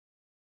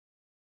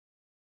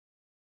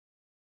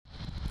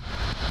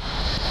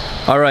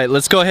Alright,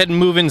 let's go ahead and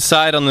move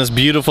inside on this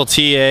beautiful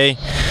TA.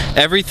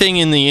 Everything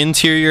in the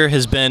interior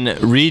has been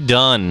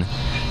redone.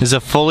 This is a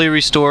fully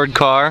restored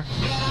car.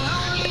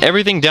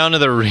 Everything down to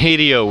the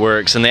radio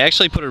works, and they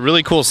actually put a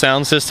really cool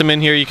sound system in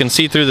here. You can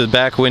see through the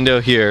back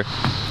window here.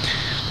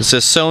 This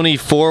is Sony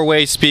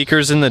 4-way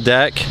speakers in the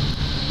deck.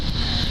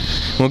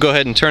 We'll go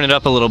ahead and turn it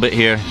up a little bit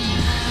here.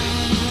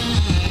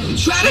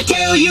 Try to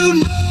tell you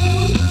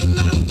no.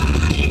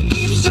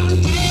 Keeps on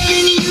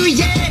telling you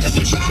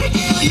yes. Try to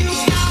tell you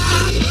stop.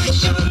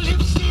 Put your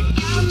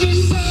lipstick on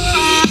this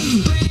breath.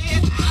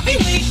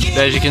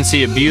 As you can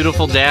see, a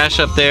beautiful dash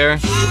up there.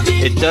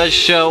 It does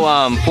show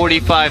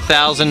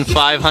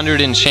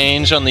 45,500 and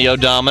change on the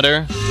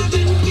odometer.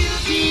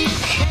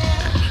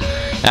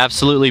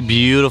 Absolutely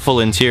beautiful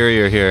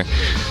interior here.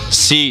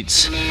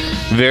 Seats,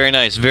 very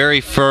nice,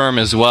 very firm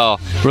as well.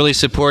 Really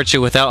supports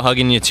you without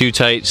hugging you too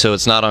tight, so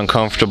it's not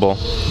uncomfortable.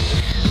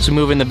 So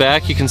move in the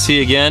back, you can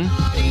see again.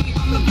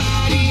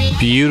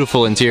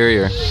 Beautiful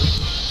interior.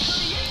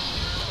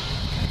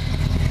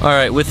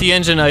 Alright, with the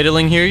engine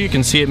idling here, you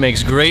can see it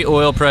makes great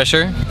oil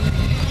pressure.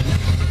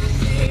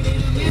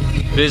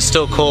 It is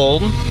still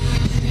cold.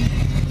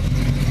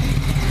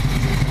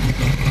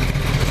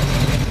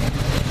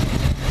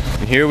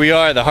 And here we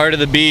are, the heart of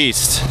the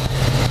beast.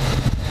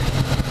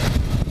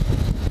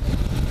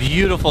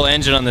 Beautiful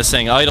engine on this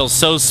thing. Idles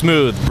so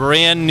smooth,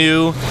 brand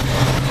new,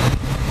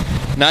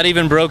 not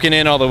even broken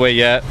in all the way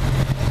yet.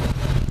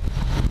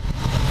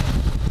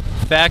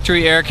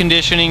 Factory air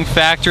conditioning,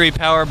 factory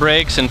power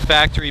brakes, and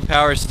factory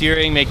power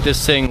steering make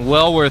this thing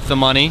well worth the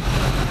money.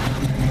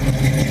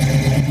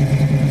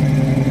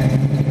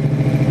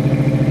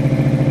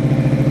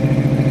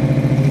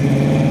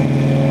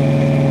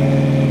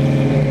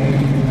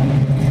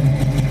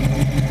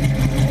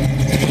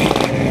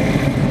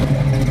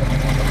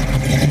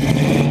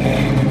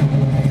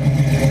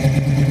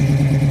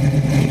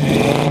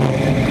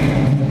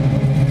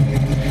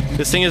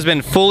 This thing has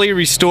been fully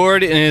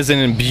restored and is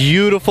in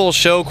beautiful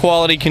show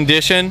quality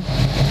condition.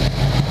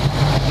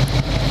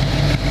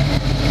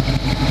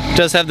 It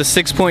does have the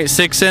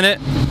 6.6 in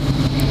it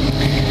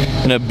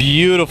and a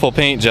beautiful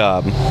paint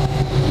job.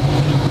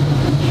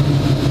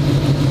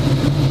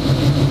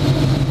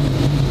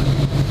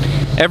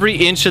 Every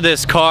inch of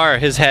this car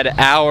has had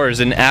hours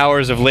and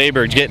hours of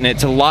labor getting it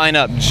to line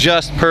up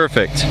just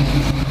perfect.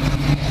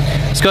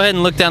 Let's go ahead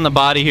and look down the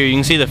body here. You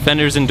can see the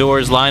fenders and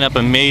doors line up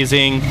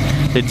amazing.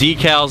 The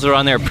decals are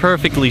on there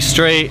perfectly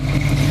straight,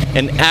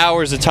 and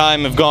hours of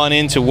time have gone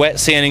into wet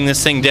sanding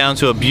this thing down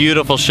to a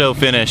beautiful show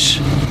finish.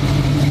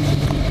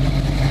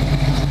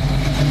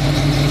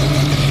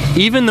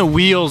 Even the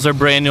wheels are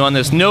brand new on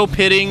this. No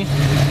pitting,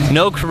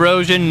 no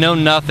corrosion, no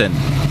nothing.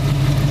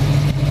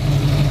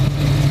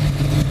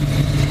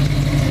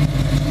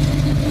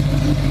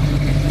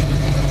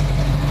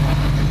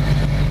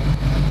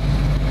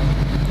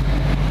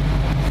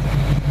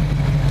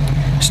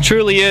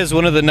 Truly is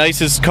one of the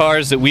nicest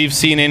cars that we've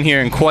seen in here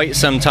in quite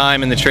some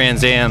time in the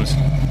Trans Ams.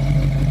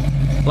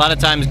 A lot of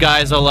times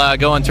guys will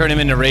go and turn them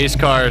into race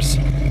cars,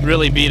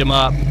 really beat them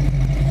up.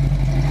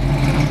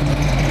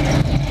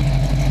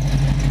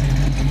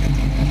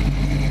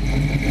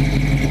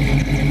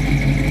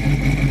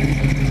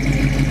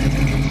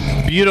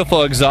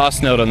 Beautiful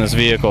exhaust note on this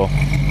vehicle.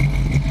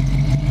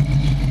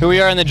 Here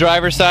we are on the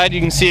driver's side. You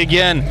can see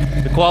again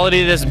the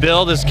quality of this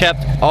build is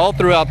kept all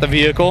throughout the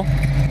vehicle.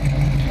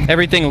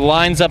 Everything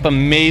lines up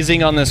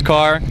amazing on this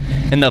car,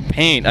 and the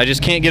paint, I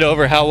just can't get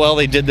over how well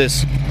they did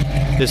this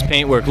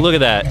paint work. Look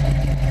at that.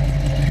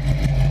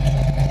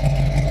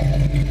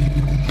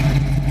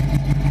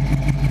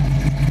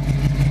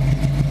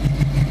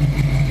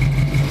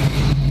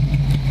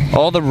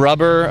 All the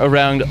rubber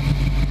around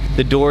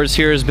the doors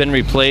here has been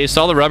replaced.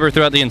 All the rubber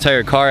throughout the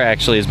entire car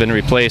actually has been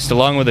replaced,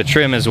 along with the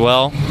trim as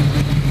well.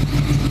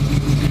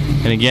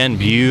 And again,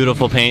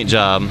 beautiful paint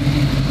job.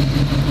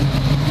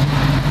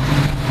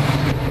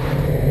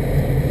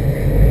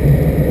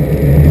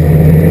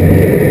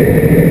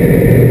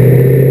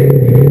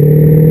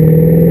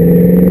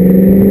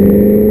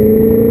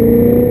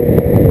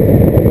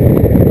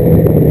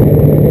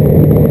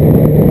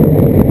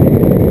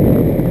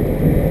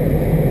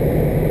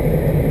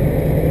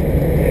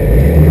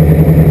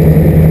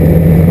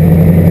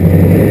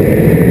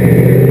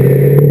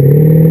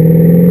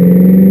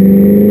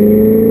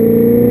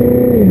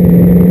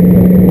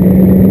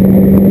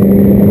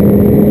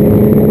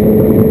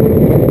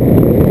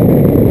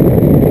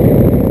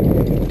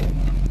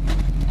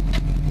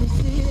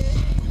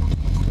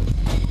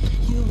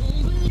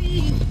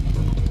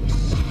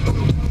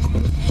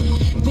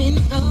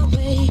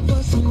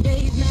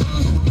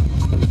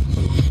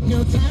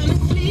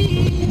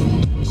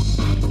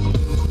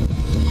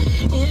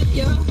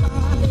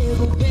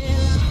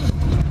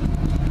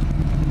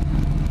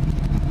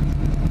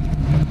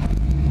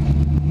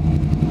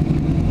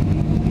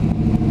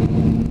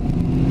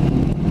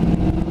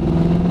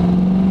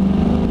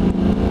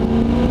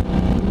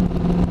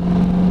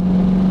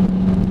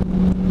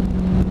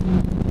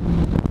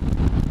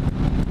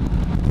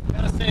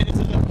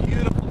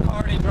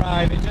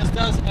 It just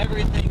does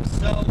everything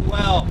so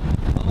well.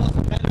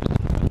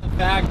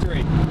 factory.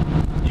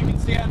 You can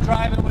see I'm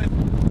driving with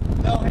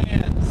no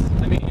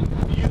hands. I mean,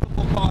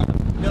 beautiful car.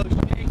 No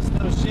shakes,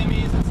 no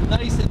shimmies. It's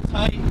nice and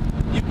tight.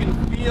 You can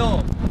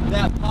feel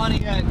that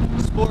Pontiac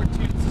Sport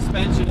Tune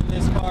suspension in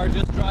this car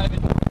just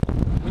driving.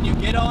 When you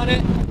get on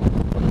it,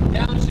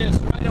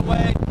 downshifts right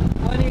away,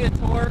 plenty of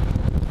torque.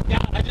 Yeah,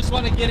 I just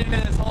want to get into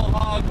this whole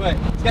hog, but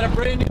it's got a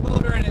brand new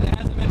motor in it that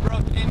hasn't been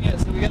broken in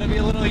yet, so we got to be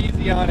a little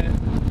easy on it.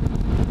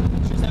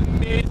 It's just an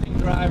amazing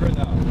driver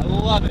though. I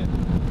love it.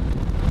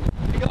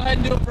 We go ahead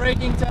and do a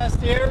braking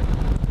test here.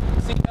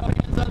 See, no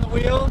hands on the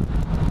wheel.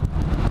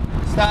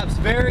 Stops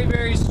very,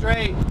 very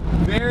straight.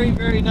 Very,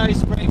 very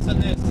nice brakes on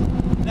this.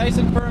 Nice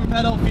and firm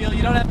pedal feel.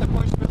 You don't have to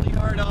push really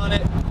hard on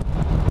it.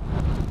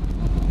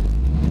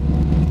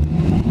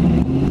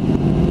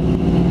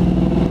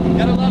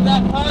 Gotta love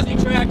that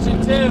posi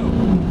traction too.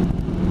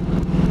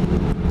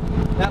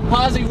 That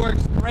posi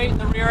works great in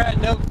the rear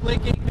end. No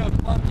clicking, no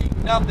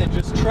clunking, nothing.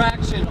 Just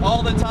traction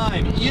all the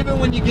time. Even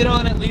when you get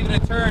on it leaving a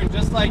turn,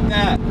 just like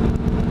that.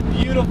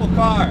 Beautiful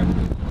car.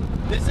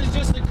 This is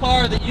just a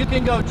car that you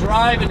can go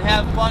drive and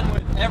have fun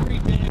with every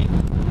day.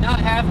 Not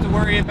have to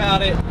worry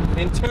about it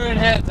and turn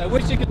heads. I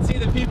wish you could see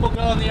the people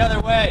going the other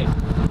way.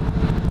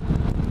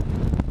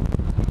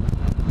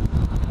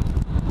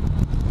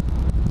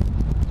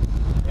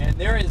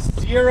 There is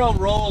zero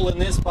roll in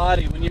this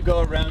body when you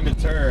go around a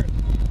turn.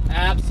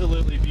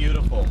 Absolutely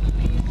beautiful.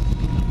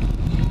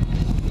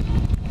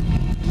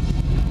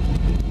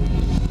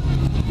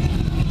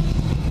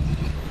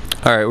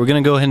 Alright, we're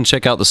going to go ahead and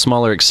check out the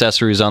smaller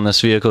accessories on this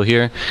vehicle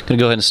here. I'm going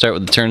to go ahead and start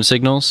with the turn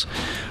signals.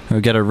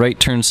 We've got a right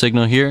turn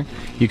signal here.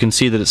 You can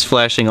see that it's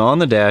flashing on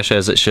the dash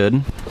as it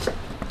should.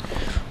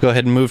 Go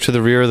ahead and move to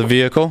the rear of the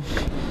vehicle.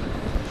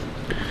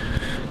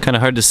 Kind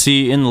of hard to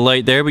see in the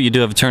light there, but you do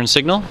have a turn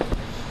signal.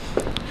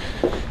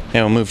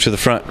 And we'll move to the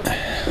front.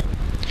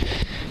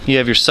 You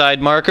have your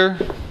side marker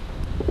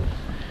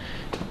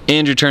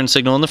and your turn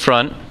signal in the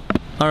front.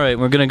 Alright,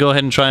 we're going to go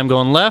ahead and try them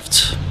going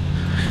left.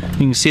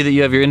 You can see that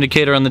you have your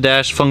indicator on the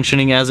dash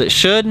functioning as it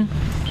should.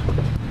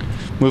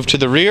 Move to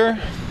the rear.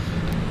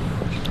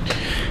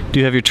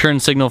 You have your turn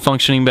signal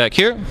functioning back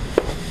here.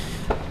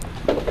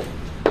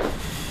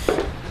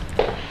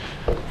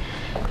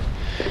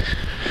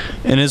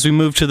 And as we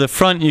move to the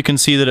front, you can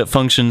see that it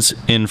functions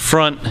in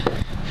front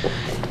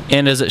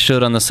and as it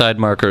showed on the side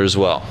marker as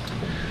well.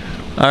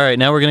 Alright,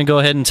 now we're going to go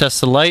ahead and test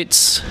the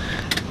lights.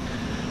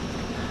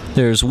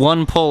 There's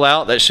one pull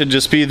out, that should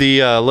just be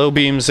the low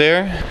beams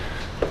there.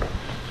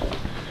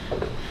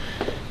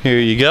 Here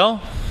you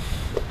go.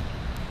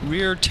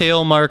 Rear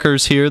tail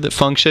markers here that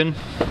function.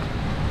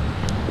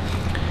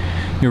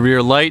 Your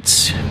rear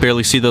lights,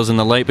 barely see those in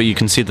the light, but you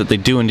can see that they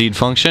do indeed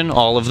function,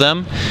 all of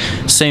them.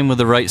 Same with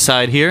the right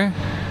side here.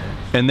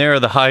 And there are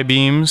the high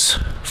beams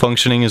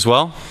functioning as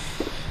well.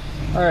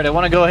 Alright, I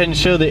want to go ahead and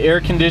show the air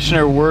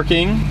conditioner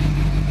working.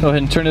 Go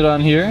ahead and turn it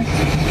on here.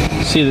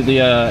 See that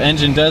the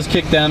engine does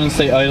kick down and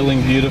stay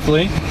idling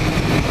beautifully.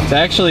 It's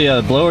actually,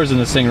 blowers in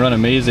this thing run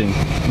amazing.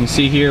 You can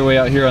see here, way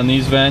out here on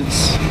these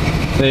vents,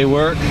 they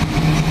work.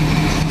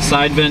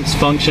 Side vents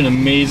function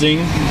amazing.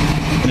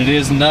 And it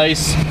is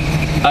nice,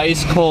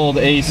 ice cold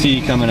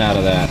AC coming out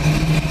of that.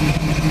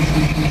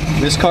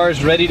 This car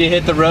is ready to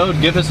hit the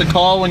road. Give us a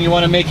call when you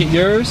want to make it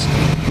yours.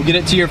 We'll get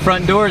it to your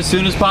front door as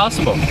soon as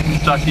possible.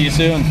 Talk to you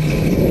soon.